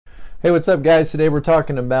Hey, what's up, guys? Today we're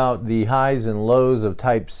talking about the highs and lows of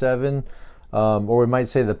type 7, or we might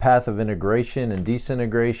say the path of integration and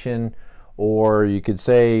disintegration, or you could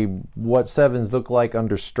say what 7s look like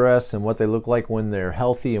under stress and what they look like when they're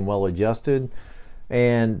healthy and well adjusted.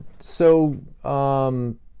 And so,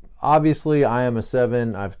 obviously, I am a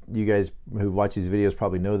 7. You guys who watch these videos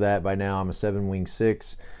probably know that by now. I'm a 7 wing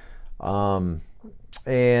 6.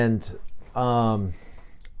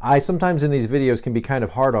 I sometimes in these videos can be kind of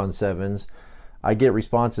hard on 7s. I get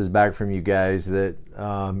responses back from you guys that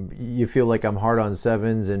you feel like I'm hard on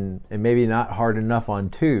 7s and maybe not hard enough on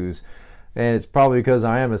 2s. And it's probably because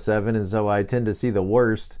I am a 7, and so I tend to see the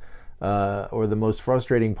worst or the most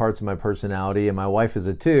frustrating parts of my personality. And my wife is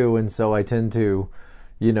a 2, and so I tend to,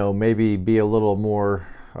 maybe be a little more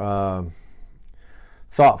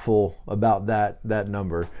thoughtful about that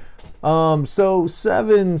number. So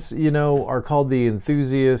 7s, are called the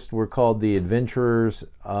enthusiasts. We're called the adventurers,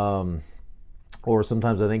 or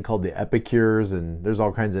sometimes I think called the epicures, and there's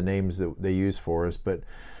all kinds of names that they use for us. But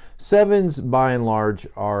 7s, by and large,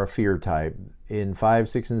 are a fear type. In 5,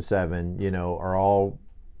 6, and 7, are all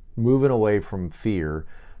moving away from fear.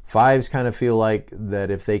 5s kind of feel like that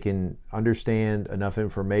if they can understand enough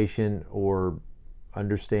information or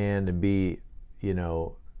understand and be,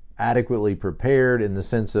 adequately prepared in the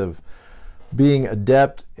sense of being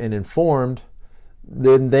adept and informed,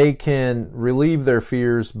 then they can relieve their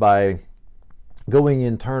fears by going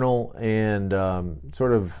internal and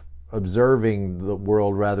sort of observing the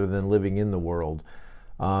world rather than living in the world.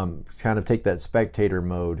 Kind of take that spectator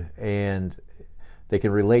mode, and they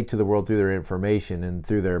can relate to the world through their information and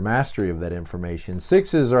through their mastery of that information.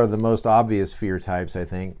 6s are the most obvious fear types, I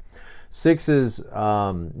think. 6s,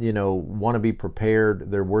 want to be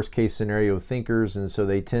prepared. They're worst case scenario thinkers, and so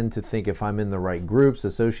they tend to think if I'm in the right groups,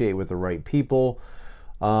 associate with the right people,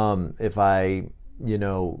 if I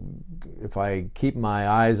keep my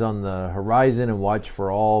eyes on the horizon and watch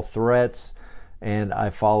for all threats, and I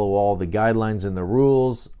follow all the guidelines and the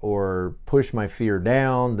rules, or push my fear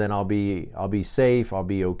down, then I'll be safe. I'll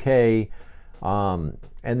be okay. And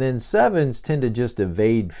then 7s tend to just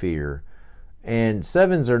evade fear. And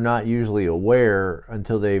 7s are not usually aware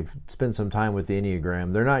until they've spent some time with the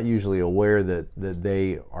Enneagram. They're not usually aware that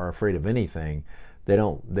they are afraid of anything. They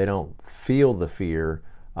don't feel the fear,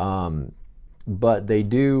 but they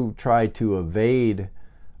do try to evade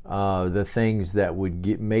the things that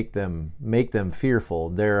would make them fearful.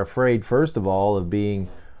 They're afraid, first of all, of being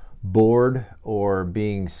bored or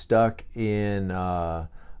being stuck in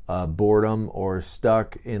boredom or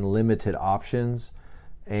stuck in limited options.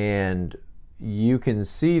 And you can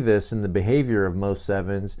see this in the behavior of most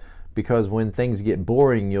 7s, because when things get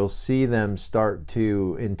boring, you'll see them start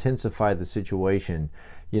to intensify the situation.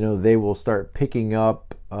 They will start picking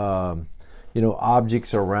up,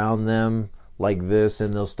 objects around them like this,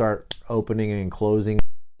 and they'll start opening and closing,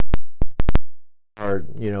 or,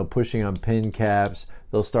 pushing on pin caps.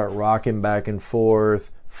 They'll start rocking back and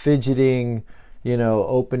forth, fidgeting,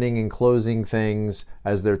 opening and closing things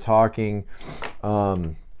as they're talking,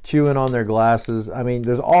 chewing on their glasses. I mean,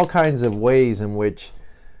 there's all kinds of ways in which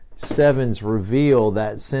 7s reveal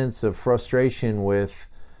that sense of frustration with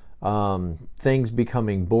things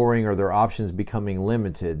becoming boring or their options becoming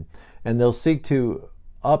limited. And they'll seek to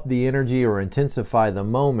up the energy or intensify the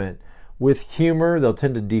moment with humor. They'll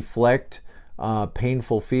tend to deflect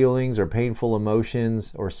painful feelings or painful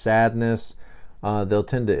emotions or sadness. They'll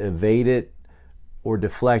tend to evade it or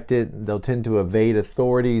deflect it. They'll tend to evade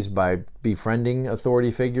authorities by befriending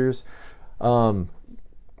authority figures. They don't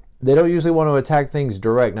usually want to attack things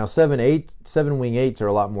direct. Now, 7 wing 8s are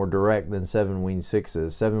a lot more direct than 7 wing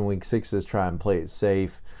 6s. 7 wing 6s try and play it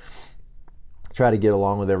safe, try to get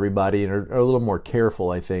along with everybody, and are a little more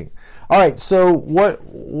careful, I think. All right, so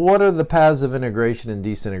what are the paths of integration and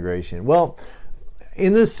disintegration? Well,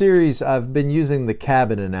 in this series, I've been using the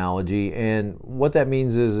cabin analogy, and what that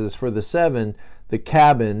means is for the 7, the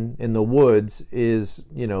cabin in the woods is,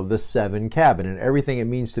 the 7 cabin, and everything it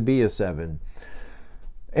means to be a 7.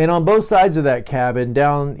 And on both sides of that cabin,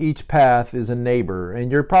 down each path, is a neighbor.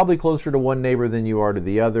 And you're probably closer to one neighbor than you are to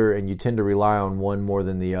the other, and you tend to rely on one more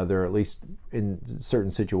than the other, at least in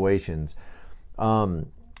certain situations.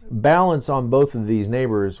 Balance on both of these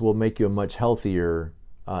neighbors will make you a much healthier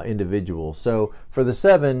individual. So for the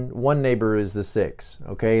 7, one neighbor is the 6.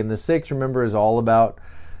 Okay, and the 6, remember, is all about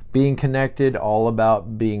being connected, all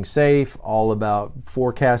about being safe, all about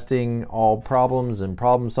forecasting all problems and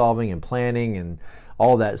problem solving and planning and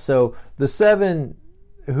all that. So the 7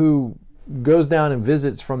 who goes down and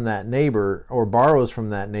visits from that neighbor or borrows from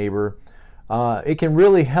that neighbor, it can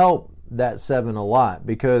really help that 7 a lot,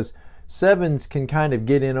 because sevens can kind of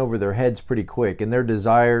get in over their heads pretty quick, and their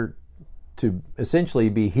desire to essentially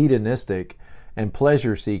be hedonistic and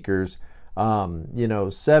pleasure seekers.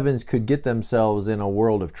 Sevens could get themselves in a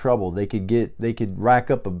world of trouble. They could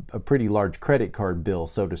rack up a pretty large credit card bill,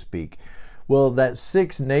 so to speak. Well, that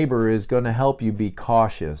 6 neighbor is going to help you be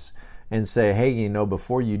cautious and say, hey,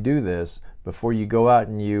 before you do this, before you go out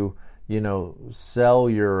and you sell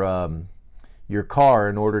your car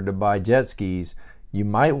in order to buy jet skis, you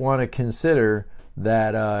might want to consider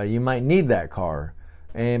that you might need that car.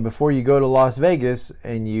 And before you go to Las Vegas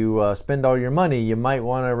and you spend all your money, you might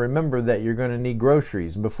want to remember that you're going to need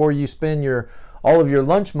groceries. Before you spend all of your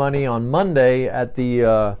lunch money on Monday at the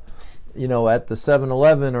at the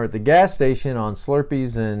 7-Eleven or at the gas station on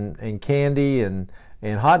Slurpees and candy and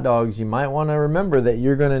hot dogs, you might want to remember that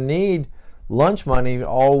you're going to need lunch money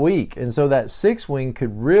all week. And so that 6 wing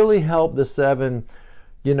could really help the 7,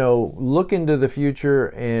 look into the future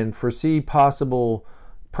and foresee possible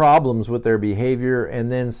problems with their behavior, and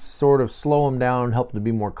then sort of slow them down and help them to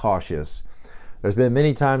be more cautious. There's been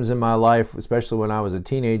many times in my life, especially when I was a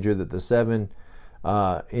teenager, that the 7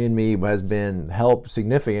 in me has been helped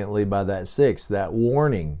significantly by that 6, that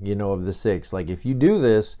warning, of the 6. Like, if you do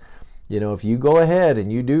this, if you go ahead and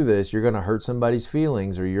you do this, you're going to hurt somebody's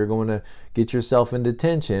feelings, or you're going to get yourself in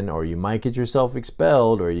detention, or you might get yourself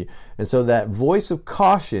expelled, and so that voice of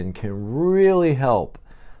caution can really help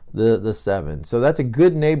the 7. So that's a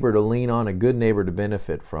good neighbor to lean on, a good neighbor to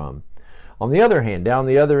benefit from. On the other hand, down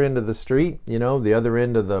the other end of the street, the other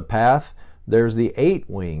end of the path, there's the 8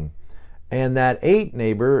 wing. And that 8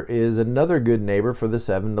 neighbor is another good neighbor for the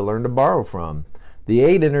 7 to learn to borrow from. The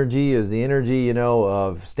 8 energy is the energy,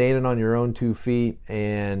 of standing on your own 2 feet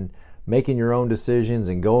and making your own decisions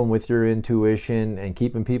and going with your intuition and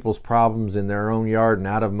keeping people's problems in their own yard and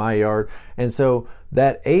out of my yard. And so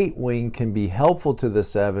that 8 wing can be helpful to the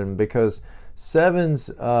 7, because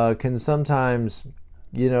 7s can sometimes,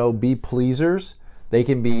 be pleasers. They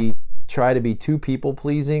can try to be too people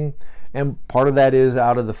pleasing. And part of that is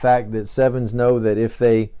out of the fact that 7s know that if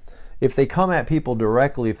they come at people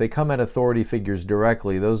directly, if they come at authority figures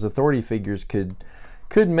directly, those authority figures could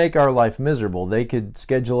make our life miserable. They could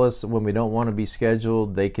schedule us when we don't want to be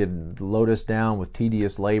scheduled. They could load us down with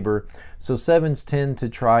tedious labor. So 7s tend to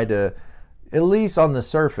try to, at least on the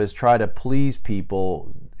surface, try to please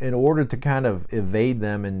people in order to kind of evade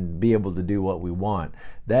them and be able to do what we want.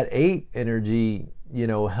 That 8 energy,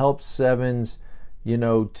 helps 7s,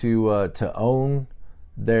 to own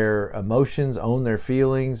their emotions, own their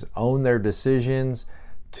feelings, own their decisions,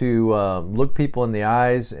 to look people in the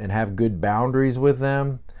eyes and have good boundaries with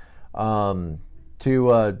them,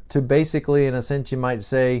 to basically, in a sense, you might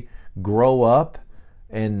say, grow up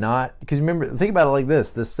and not, because remember, think about it like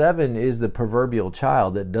this: the 7 is the proverbial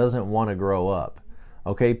child that doesn't want to grow up.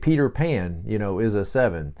 Okay, Peter Pan, is a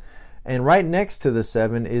 7. And right next to the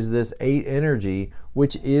 7 is this 8 energy,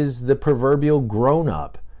 which is the proverbial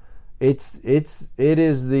grown-up. It is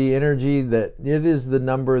the energy it is the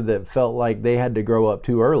number that felt like they had to grow up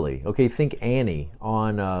too early. Okay, think Annie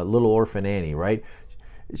on Little Orphan Annie, right?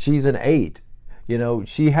 She's an 8.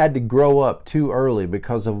 She had to grow up too early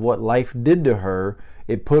because of what life did to her.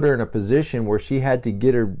 It put her in a position where she had to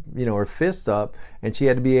get her, her fists up, and she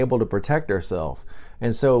had to be able to protect herself.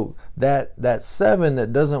 And so that 7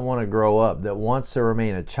 that doesn't want to grow up, that wants to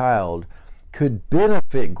remain a child, could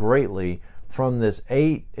benefit greatly from this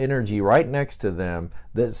 8 energy right next to them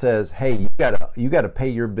that says, hey, you gotta pay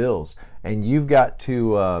your bills, and you've got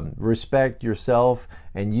to respect yourself,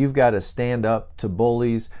 and you've got to stand up to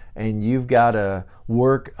bullies, and you've got to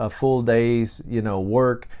work a full day's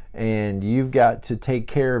work, and you've got to take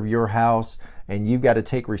care of your house, and you've got to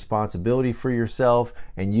take responsibility for yourself,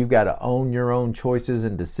 and you've got to own your own choices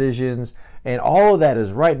and decisions. And all of that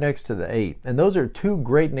is right next to the 8. And those are 2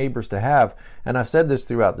 great neighbors to have. And I've said this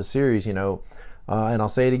throughout the series, and I'll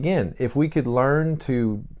say it again. If we could learn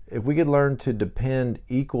to depend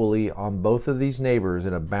equally on both of these neighbors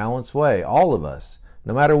in a balanced way, all of us,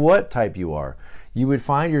 no matter what type you are, you would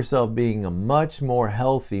find yourself being a much more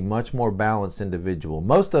healthy, much more balanced individual.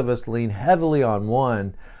 Most of us lean heavily on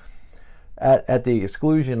one at the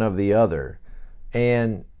exclusion of the other.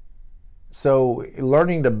 And so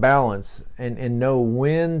learning to balance and know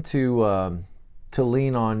when to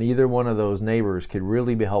lean on either one of those neighbors could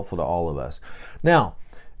really be helpful to all of us. Now,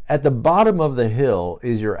 at the bottom of the hill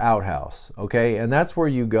is your outhouse, okay? And that's where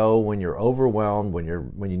you go when you're overwhelmed, when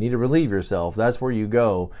you need to relieve yourself. That's where you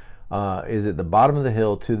go, is at the bottom of the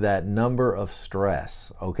hill to that number of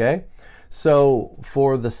stress, okay? So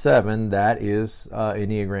for the 7, that is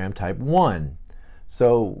Enneagram type 1.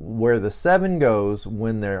 So where the 7 goes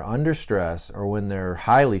when they're under stress, or when they're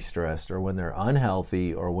highly stressed, or when they're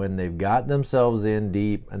unhealthy, or when they've got themselves in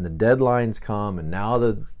deep and the deadlines come and now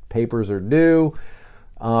the papers are due,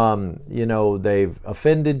 they've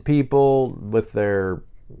offended people with their,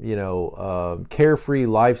 carefree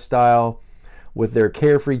lifestyle, with their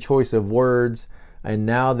carefree choice of words, and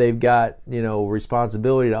now they've got,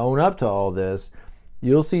 responsibility to own up to all this.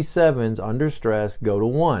 You'll see 7s under stress go to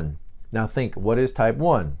 1. Now think, what is type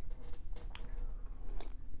 1?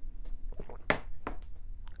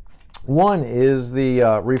 1 is the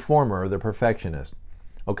reformer, the perfectionist.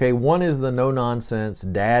 Okay, 1 is the no-nonsense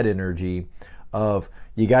dad energy of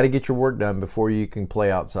you got to get your work done before you can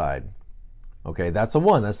play outside. Okay, that's a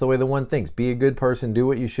 1. That's the way the 1 thinks. Be a good person, do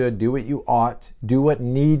what you should, do what you ought, do what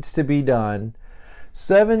needs to be done.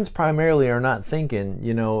 7s primarily are not thinking,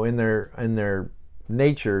 in their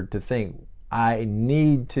nature to think, I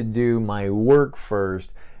need to do my work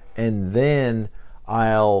first and then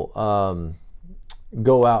I'll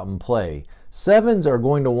go out and play. 7s are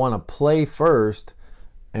going to want to play first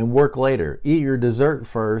and work later. Eat your dessert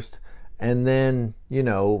first and then, eat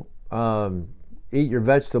your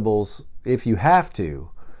vegetables if you have to.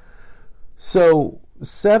 So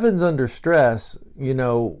 7s under stress,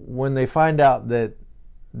 when they find out that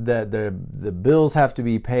the bills have to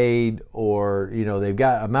be paid, or they've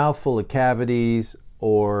got a mouthful of cavities,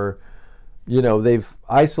 or they've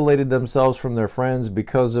isolated themselves from their friends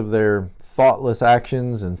because of their thoughtless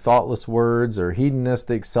actions and thoughtless words or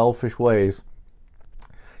hedonistic selfish ways,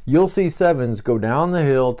 you'll see 7s go down the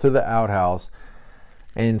hill to the outhouse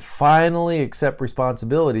and finally accept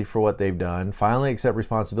responsibility for what they've done, finally accept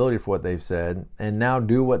responsibility for what they've said, and now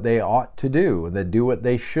do what they ought to do, and do what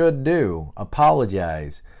they should do,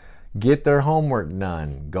 apologize, get their homework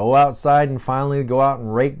done, go outside and finally go out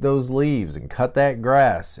and rake those leaves and cut that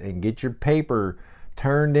grass and get your paper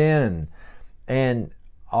turned in. And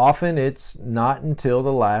often it's not until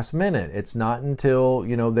the last minute. It's not until,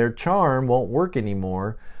 their charm won't work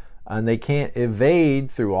anymore, and they can't evade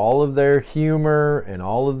through all of their humor and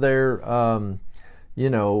all of their,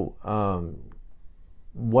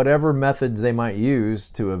 whatever methods they might use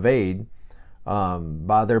to evade,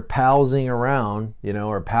 by their palsing around,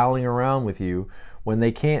 or palling around with you. When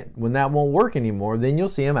that won't work anymore, then you'll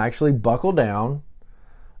see them actually buckle down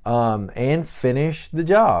and finish the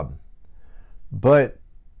job. But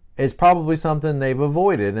it's probably something they've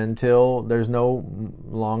avoided until there's no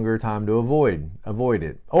longer time to avoid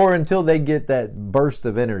it, or until they get that burst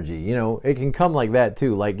of energy. It can come like that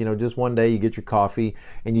too. Like, just one day you get your coffee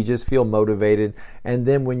and you just feel motivated, and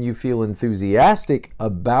then when you feel enthusiastic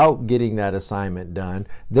about getting that assignment done,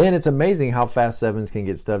 then it's amazing how fast 7s can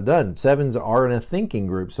get stuff done. 7s are in a thinking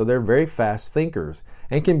group, so they're very fast thinkers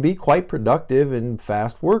and can be quite productive and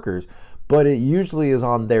fast workers. But it usually is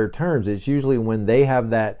on their terms. It's usually when they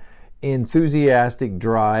have that enthusiastic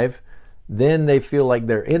drive, then they feel like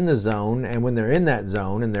they're in the zone, and when they're in that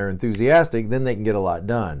zone and they're enthusiastic, then they can get a lot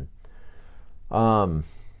done.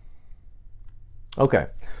 Okay,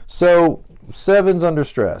 so 7s under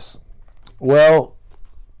stress. Well,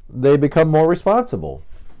 they become more responsible.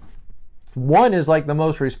 1 is like the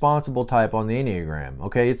most responsible type on the Enneagram.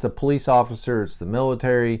 Okay, it's the police officer, it's the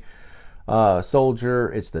military soldier,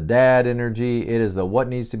 it's the dad energy, it is the what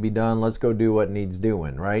needs to be done, let's go do what needs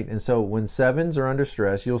doing, right? And so when 7s are under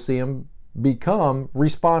stress, you'll see them become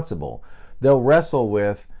responsible. They'll wrestle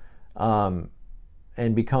with and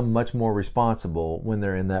become much more responsible when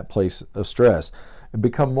they're in that place of stress, and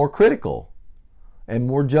become more critical and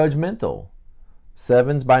more judgmental.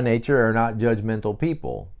 7s by nature are not judgmental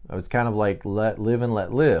people. It's kind of like let live and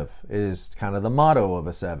let live is kind of the motto of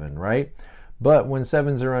a 7, right? But when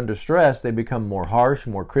 7s are under stress, they become more harsh,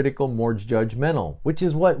 more critical, more judgmental, which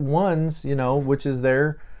is what 1s, which is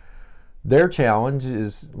their challenge,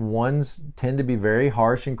 is 1s tend to be very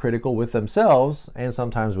harsh and critical with themselves and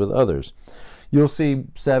sometimes with others. You'll see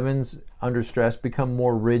 7s under stress become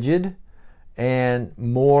more rigid and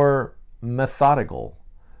more methodical.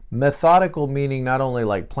 Methodical meaning not only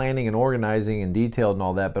like planning and organizing and detailed and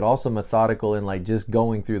all that, but also methodical in like just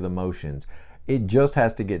going through the motions. It just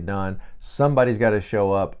has to get done. Somebody's got to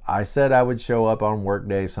show up. I said I would show up on work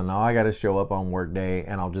day, so now I got to show up on work day,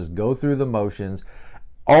 and I'll just go through the motions.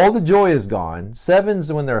 All the joy is gone.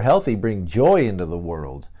 7s, when they're healthy, bring joy into the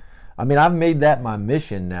world. I mean, I've made that my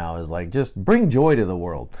mission now, is like just bring joy to the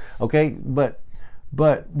world. Okay, but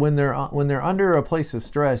when they're under a place of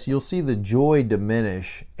stress, you'll see the joy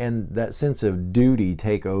diminish and that sense of duty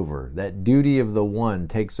take over. That duty of the 1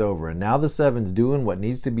 takes over, and now the 7's doing what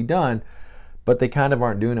needs to be done, but they kind of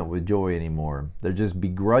aren't doing it with joy anymore. They're just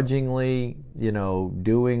begrudgingly,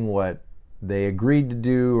 doing what they agreed to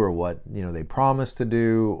do, or what they promised to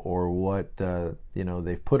do, or what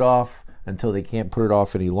they've put off until they can't put it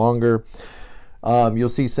off any longer. You'll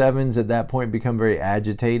see sevens at that point become very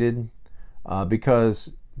agitated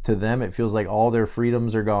because to them it feels like all their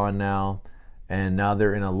freedoms are gone now, and now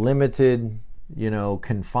they're in a limited,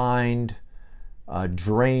 confined,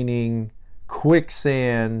 draining,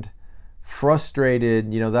 quicksand,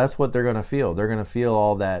 frustrated. That's what they're going to feel. They're going to feel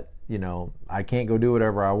all that, I can't go do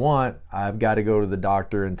whatever I want. I've got to go to the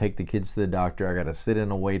doctor and take the kids to the doctor. I got to sit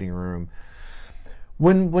in a waiting room.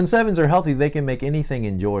 When sevens are healthy, they can make anything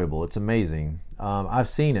enjoyable. It's amazing. I've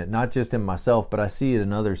seen it, not just in myself, but I see it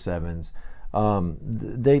in other sevens.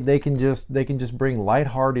 They can just bring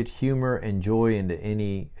lighthearted humor and joy into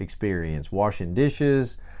any experience. Washing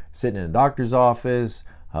dishes, sitting in a doctor's office,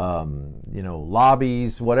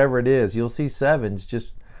 lobbies, whatever it is. You'll see sevens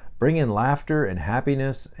just bring in laughter and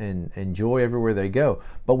happiness and joy everywhere they go.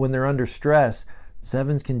 But when they're under stress,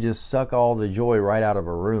 sevens can just suck all the joy right out of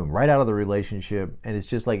a room, right out of the relationship, and it's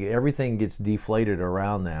just like everything gets deflated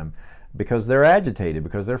around them because they're agitated,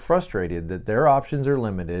 because they're frustrated that their options are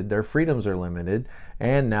limited, their freedoms are limited,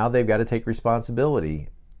 and now they've got to take responsibility.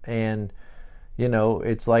 And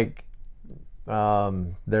it's like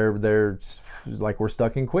they're like we're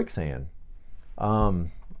stuck in quicksand.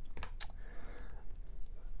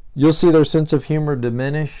 You'll see their sense of humor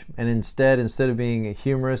diminish, and instead of being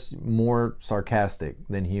humorous, more sarcastic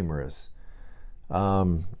than humorous.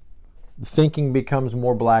 Thinking becomes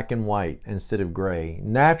more black and white instead of gray.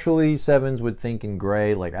 Naturally, sevens would think in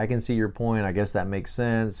gray, like, I can see your point, I guess that makes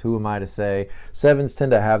sense, who am I to say? Sevens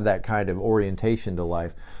tend to have that kind of orientation to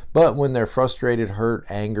life. But when they're frustrated, hurt,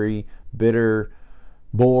 angry, bitter,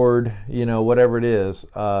 bored, whatever it is,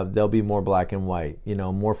 they'll be more black and white,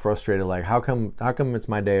 more frustrated, like, how come it's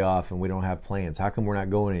my day off and we don't have plans? How come we're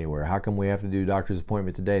not going anywhere? How come we have to do a doctor's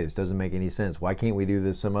appointment today? This doesn't make any sense. Why can't we do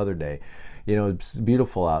this some other day? It's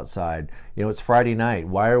beautiful outside. It's Friday night.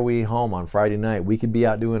 Why are we home on Friday night? We could be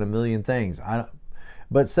out doing a million things.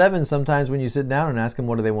 But sevens, sometimes when you sit down and ask them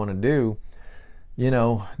what do they want to do,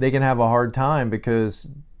 they can have a hard time because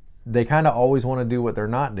they kind of always want to do what they're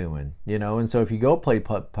not doing, and so if you go play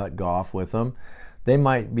putt-putt golf with them, they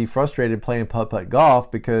might be frustrated playing putt-putt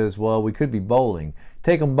golf because, well, we could be bowling.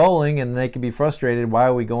 Take them bowling and they could be frustrated. Why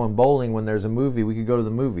are we going bowling when there's a movie? We could go to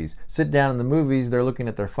the movies. Sit down in the movies, they're looking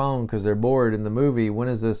at their phone because they're bored in the movie. When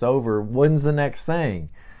is this over? When's the next thing?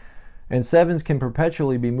 And sevens can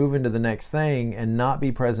perpetually be moving to the next thing and not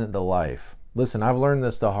be present to life. Listen, I've learned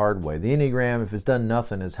this the hard way. The Enneagram, if it's done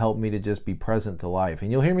nothing, has helped me to just be present to life.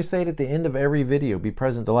 And you'll hear me say it at the end of every video, be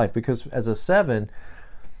present to life. Because as a seven,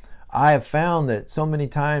 I have found that so many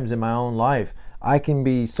times in my own life, I can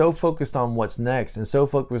be so focused on what's next and so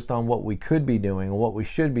focused on what we could be doing and what we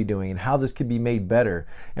should be doing and how this could be made better.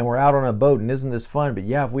 And we're out on a boat and isn't this fun? But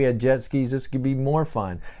yeah, if we had jet skis, this could be more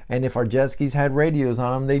fun. And if our jet skis had radios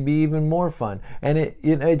on them, they'd be even more fun. And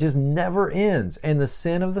it just never ends. And the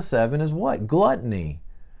sin of the seven is what? Gluttony.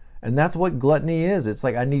 And that's what gluttony is. It's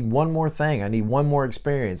like, I need one more thing. I need one more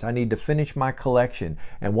experience. I need to finish my collection.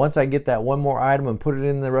 And once I get that one more item and put it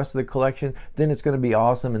in the rest of the collection, then it's going to be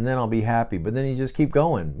awesome and then I'll be happy. But then you just keep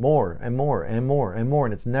going more and more and more and more,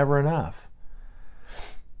 and it's never enough.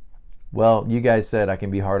 Well, you guys said I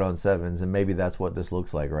can be hard on sevens, and maybe that's what this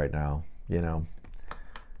looks like right now.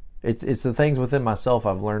 It's the things within myself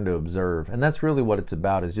I've learned to observe. And that's really what it's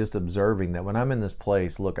about, is just observing that when I'm in this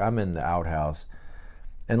place, look, I'm in the outhouse.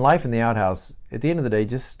 And life in the outhouse, at the end of the day,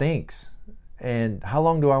 just stinks. And how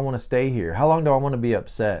long do I want to stay here? How long do I want to be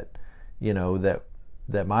upset,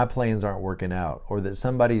 that my plans aren't working out, or that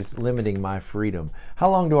somebody's limiting my freedom? How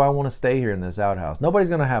long do I want to stay here in this outhouse? Nobody's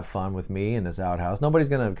going to have fun with me in this outhouse. Nobody's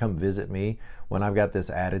going to come visit me when I've got this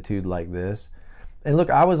attitude like this. And look,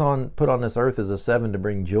 I was put on this earth as a seven to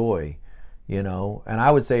bring joy. And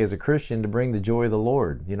I would say as a Christian to bring the joy of the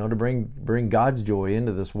Lord, to bring God's joy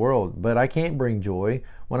into this world. But I can't bring joy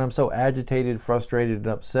when I'm so agitated, frustrated, and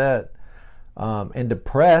upset, and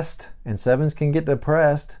depressed. And sevens can get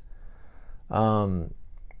depressed. And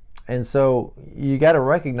so you got to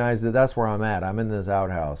recognize that that's where I'm at. I'm in this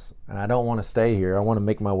outhouse, and I don't want to stay here. I want to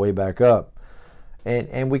make my way back up.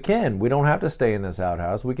 And we don't have to stay in this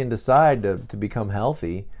outhouse. We can decide to become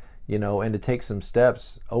healthy, and to take some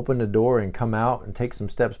steps, open the door and come out and take some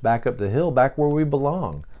steps back up the hill, back where we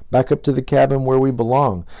belong, back up to the cabin where we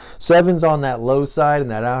belong. Sevens on that low side in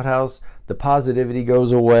that outhouse, the positivity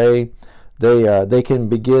goes away. They can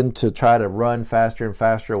begin to try to run faster and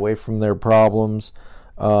faster away from their problems.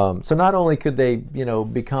 So not only could they,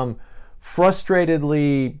 become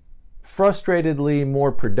frustratedly frustratedly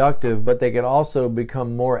more productive, but they could also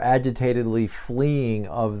become more agitatedly fleeing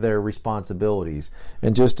of their responsibilities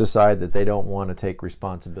and just decide that they don't want to take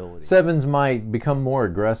responsibility. Sevens might become more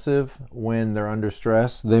aggressive when they're under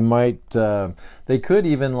stress. They could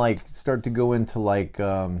even like start to go into like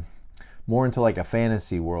more into like a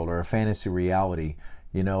fantasy world or a fantasy reality,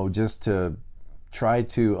 just to try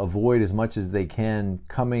to avoid as much as they can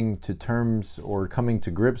coming to terms or coming to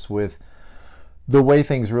grips with the way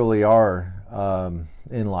things really are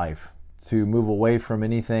in life, to move away from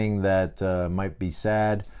anything that might be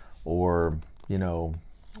sad or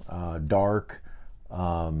dark,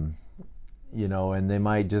 and they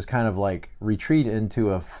might just kind of like retreat into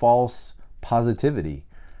a false positivity,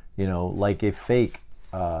 like a fake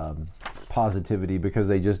positivity, because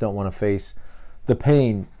they just don't want to face the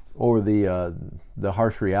pain or the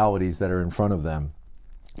harsh realities that are in front of them.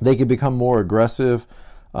 They could become more aggressive,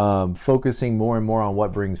 focusing more and more on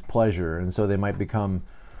what brings pleasure, and so they might become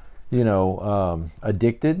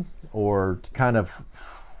addicted or kind of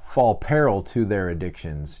fall peril to their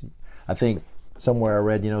addictions. I think somewhere I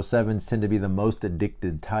read sevens tend to be the most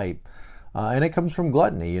addicted type, and it comes from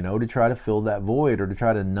gluttony, to try to fill that void or to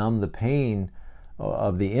try to numb the pain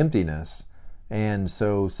of the emptiness. And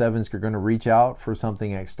so sevens are going to reach out for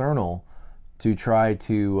something external to try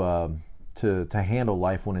to handle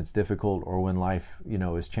life when it's difficult or when life,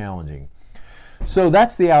 is challenging. So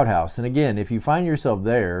that's the outhouse. And again, if you find yourself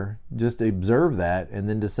there, just observe that and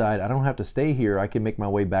then decide, I don't have to stay here. I can make my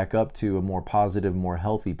way back up to a more positive, more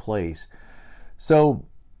healthy place. So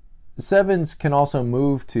sevens can also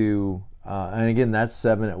move to, and again, that's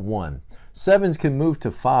 7 at 1. Sevens can move to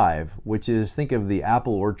 5, which is, think of the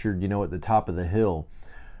apple orchard, at the top of the hill.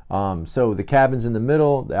 So the cabin's in the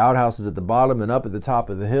middle, the outhouse is at the bottom, and up at the top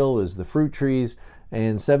of the hill is the fruit trees.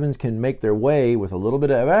 And sevens can make their way with a little bit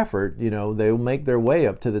of effort. They'll make their way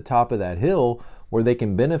up to the top of that hill where they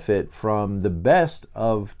can benefit from the best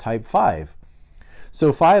of type 5.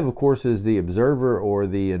 So 5, of course, is the observer or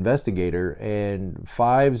the investigator, and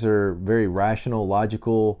 5s are very rational,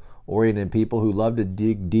 logical oriented people who love to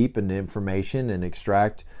dig deep into information and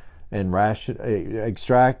extract information,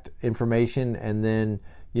 and then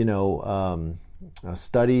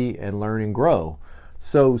study and learn and grow.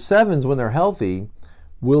 So sevens, when they're healthy,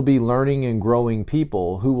 will be learning and growing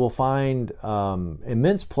people who will find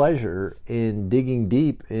immense pleasure in digging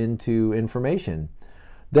deep into information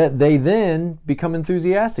that they then become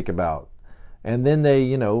enthusiastic about. And then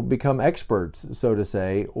they, become experts, so to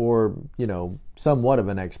say, or, somewhat of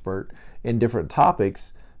an expert in different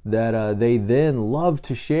topics that they then love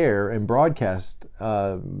to share and broadcast.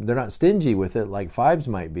 They're not stingy with it like 5s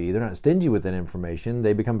might be. They're not stingy with that information.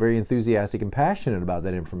 They become very enthusiastic and passionate about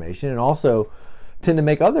that information, and also tend to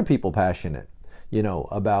make other people passionate,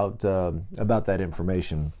 about that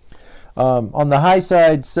information. On the high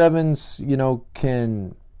side, sevens,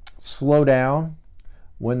 can slow down.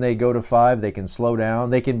 When they go to 5, they can slow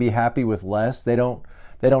down. They can be happy with less. They don't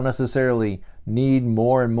necessarily need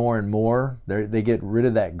more and more and more. They get rid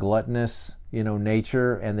of that gluttonous,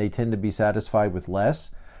 nature, and they tend to be satisfied with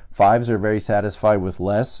less. 5s are very satisfied with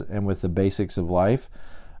less and with the basics of life.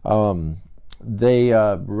 They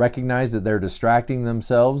recognize that they're distracting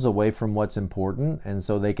themselves away from what's important, and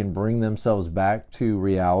so they can bring themselves back to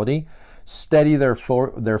reality. Steady their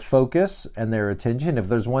focus and their attention. If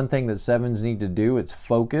there's one thing that sevens need to do, it's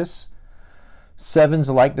focus. Sevens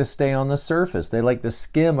like to stay on the surface. They like to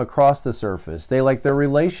skim across the surface. They like their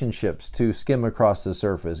relationships to skim across the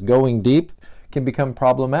surface. Going deep can become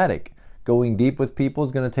problematic. Going deep with people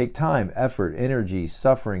is going to take time, effort, energy,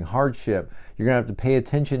 suffering, hardship. You're going to have to pay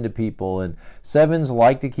attention to people. And sevens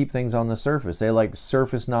like to keep things on the surface. They like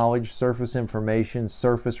surface knowledge, surface information,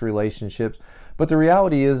 surface relationships. But the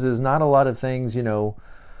reality is not a lot of things,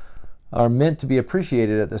 are meant to be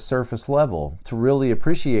appreciated at the surface level. To really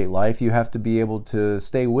appreciate life, you have to be able to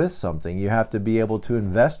stay with something. You have to be able to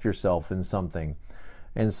invest yourself in something.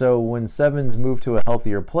 And so when sevens move to a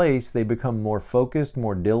healthier place, they become more focused,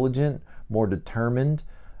 more diligent, more determined,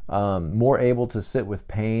 more able to sit with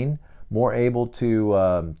pain, more able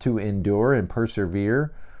to endure and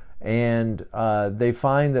persevere. And they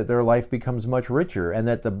find that their life becomes much richer, and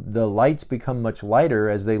that the lights become much lighter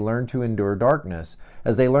as they learn to endure darkness.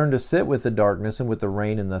 As they learn to sit with the darkness and with the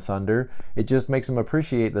rain and the thunder, it just makes them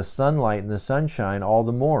appreciate the sunlight and the sunshine all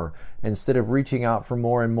the more. Instead of reaching out for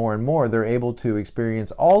more and more and more, they're able to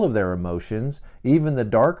experience all of their emotions, even the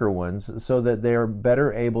darker ones, so that they're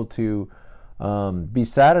better able to be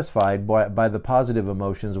satisfied by the positive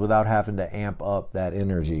emotions without having to amp up that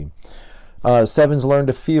energy. Sevens learn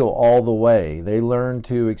to feel all the way. They learn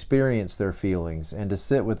to experience their feelings and to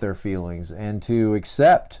sit with their feelings and to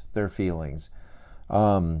accept their feelings.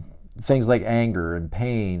 Things like anger and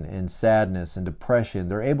pain and sadness and depression,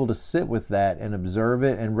 they're able to sit with that and observe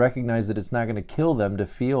it and recognize that it's not going to kill them to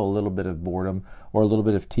feel a little bit of boredom or a little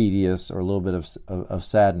bit of tedious or a little bit of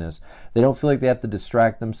sadness. They don't feel like they have to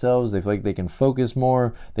distract themselves. They feel like they can focus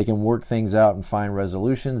more. They can work things out and find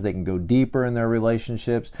resolutions. They can go deeper in their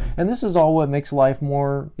relationships. And this is all what makes life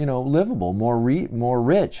more, livable, more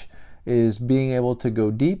rich, is being able to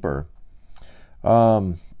go deeper.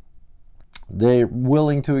 They're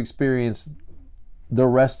willing to experience the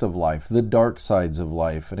rest of life, the dark sides of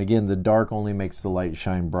life. And again, the dark only makes the light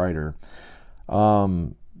shine brighter.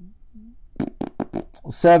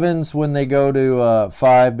 Sevens, when they go to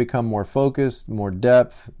 5, become more focused, more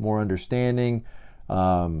depth, more understanding,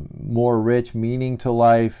 more rich meaning to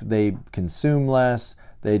life. They consume less.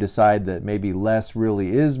 They decide that maybe less really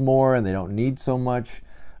is more, and they don't need so much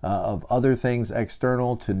of other things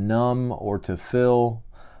external to numb or to fill.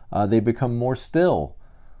 They become more still.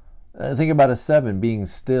 Think about a 7 being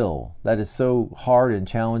still. That is so hard and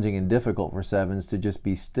challenging and difficult for 7s to just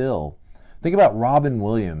be still. Think about Robin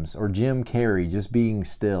Williams or Jim Carrey just being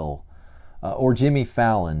still, or Jimmy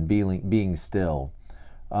Fallon being still.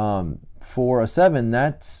 For a 7,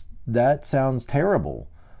 that sounds terrible.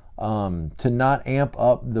 To not amp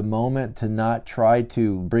up the moment, to not try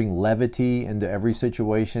to bring levity into every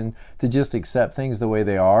situation, to just accept things the way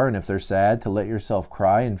they are, and if they're sad, to let yourself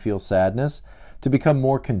cry and feel sadness, to become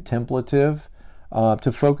more contemplative,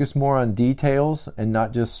 to focus more on details and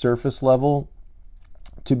not just surface level,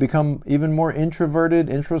 to become even more introverted,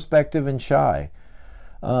 introspective, and shy.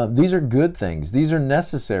 These are good things. These are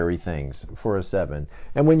necessary things for a 7.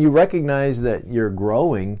 And when you recognize that you're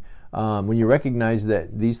growing, when you recognize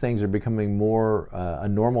that these things are becoming more a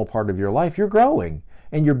normal part of your life, you're growing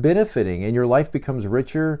and you're benefiting, and your life becomes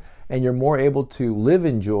richer, and you're more able to live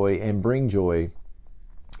in joy and bring joy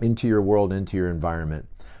into your world, into your environment.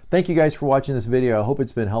 Thank you guys for watching this video. I hope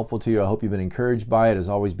it's been helpful to you. I hope you've been encouraged by it. As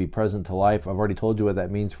always, be present to life. I've already told you what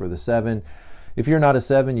that means for the 7. If you're not a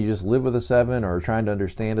 7, you just live with a 7 or are trying to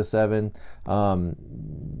understand a 7,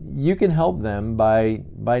 you can help them by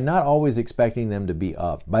not always expecting them to be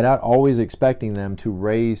up, by not always expecting them to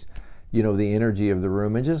raise, the energy of the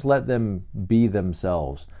room, and just let them be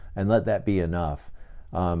themselves and let that be enough.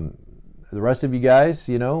 The rest of you guys,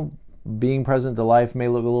 being present to life may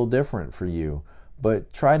look a little different for you,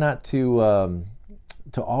 but try not to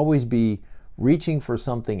always be reaching for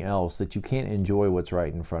something else that you can't enjoy what's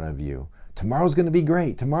right in front of you. Tomorrow's going to be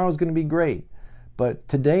great. Tomorrow's going to be great. But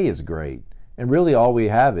today is great. And really all we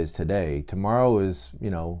have is today. Tomorrow is,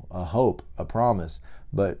 a hope, a promise.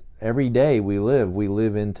 But every day we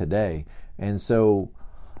live in today. And so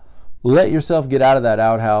let yourself get out of that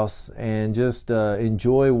outhouse and just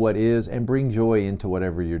enjoy what is and bring joy into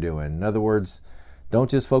whatever you're doing. In other words, don't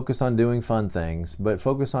just focus on doing fun things, but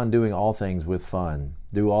focus on doing all things with fun.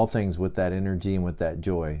 Do all things with that energy and with that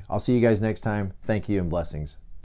joy. I'll see you guys next time. Thank you and blessings.